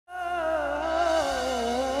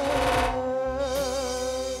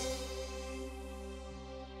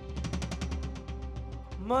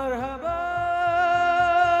मरहबा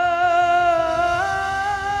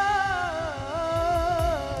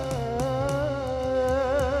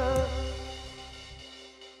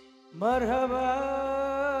मरहबा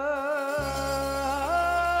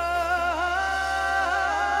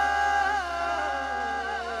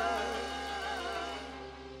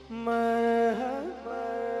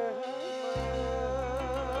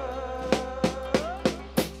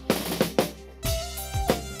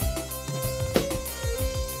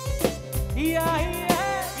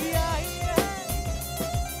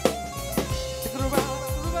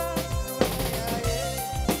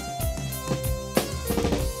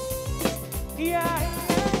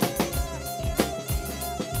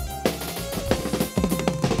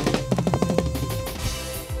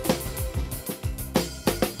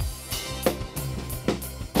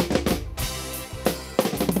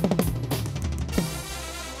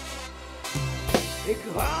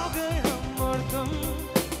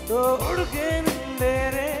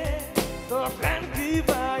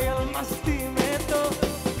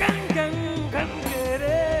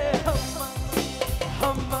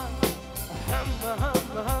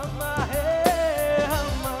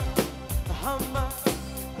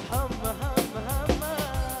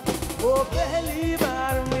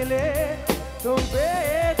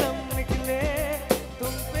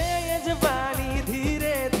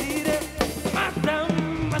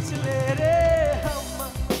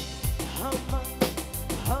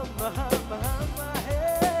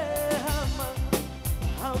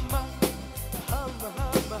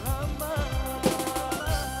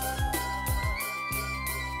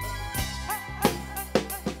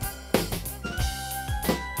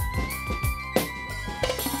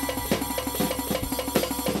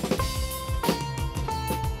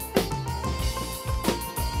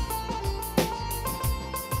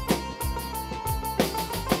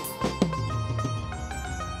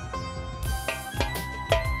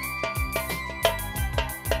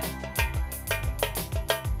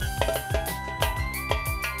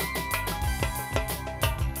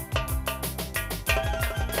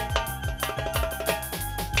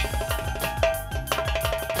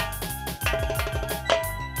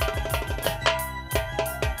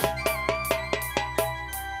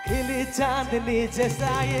चांदनी जैसा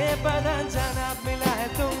ये बदन जनाब मिला है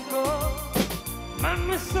तुमको, मन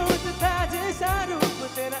में सोचता जैसा रूप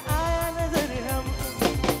तेरा आया नजर हम।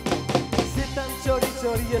 सितम चोरी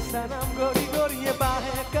चोरी ये सनम गोरी गोरी ये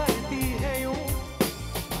बाहें करती है यूं,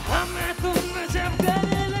 हमें तुमने जब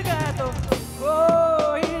गले लगा तो खो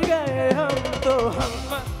ही गए हम। तो हम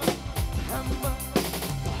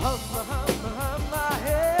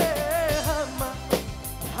है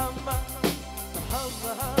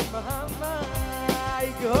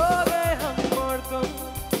हो गए हम और तुम,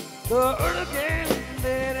 तो उड़ के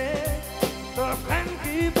अंधेरे तो खन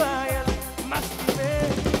की पायल मस्ती में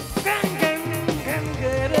गन गन गन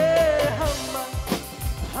करे। हम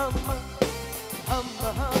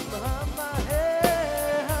है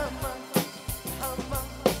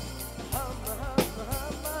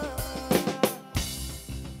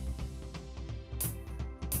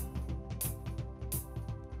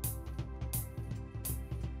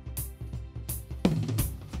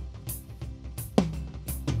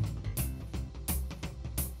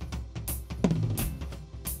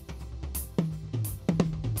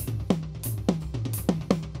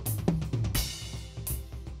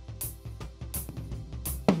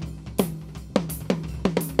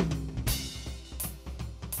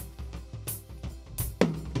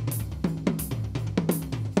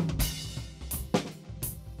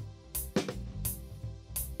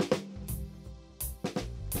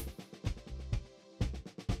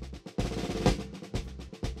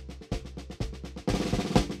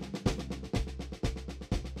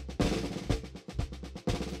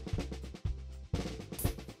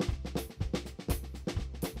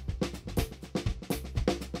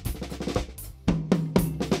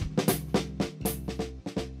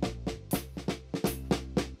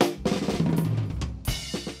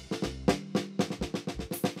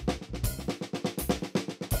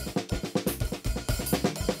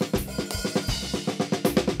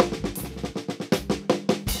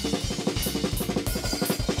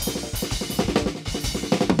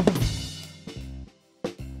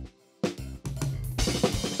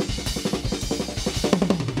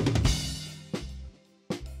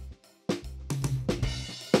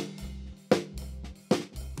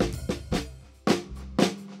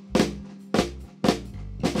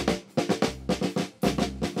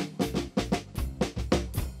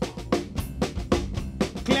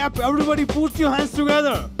clap, everybody put your hands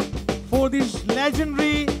together for this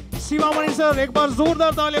legendary Sivamani sir. एक बार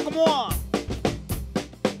जोरदार तालियां, come on.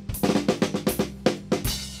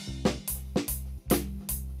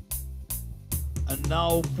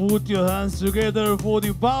 Now put your hands together for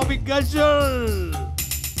the Bhavik Gajjar.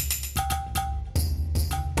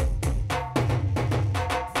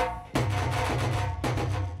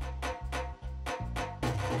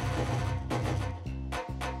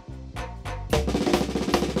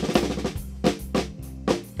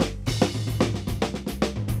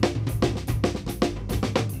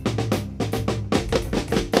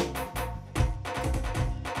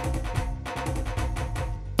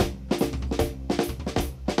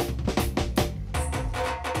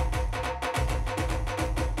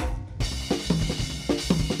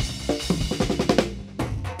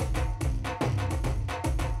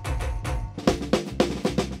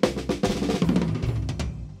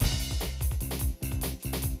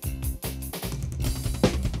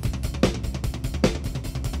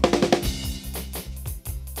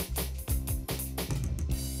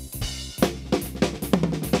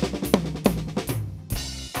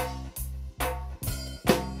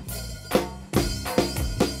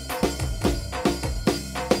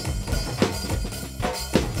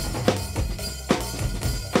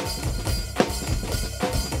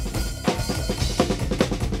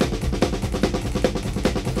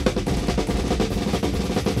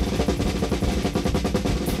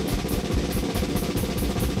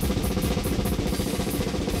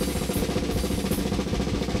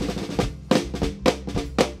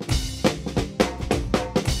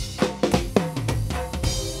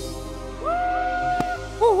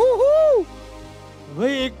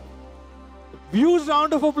 Big, huge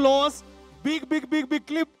round of applause. Big, big, big, big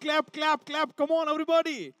clip, clap, clap, clap. Come on,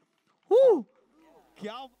 everybody. Woo.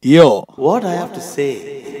 Yo, what I have to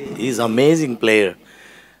say, he's amazing player.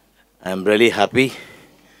 I'm really happy.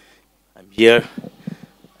 I'm here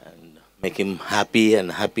and make him happy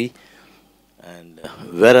and happy. And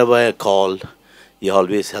wherever I call, he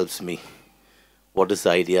always helps me. What is the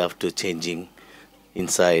idea after changing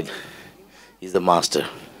inside? He's the master.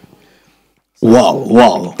 Wow,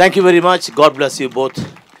 wow. Thank you very much. God bless you both.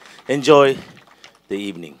 Enjoy the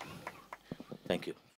evening. Thank you.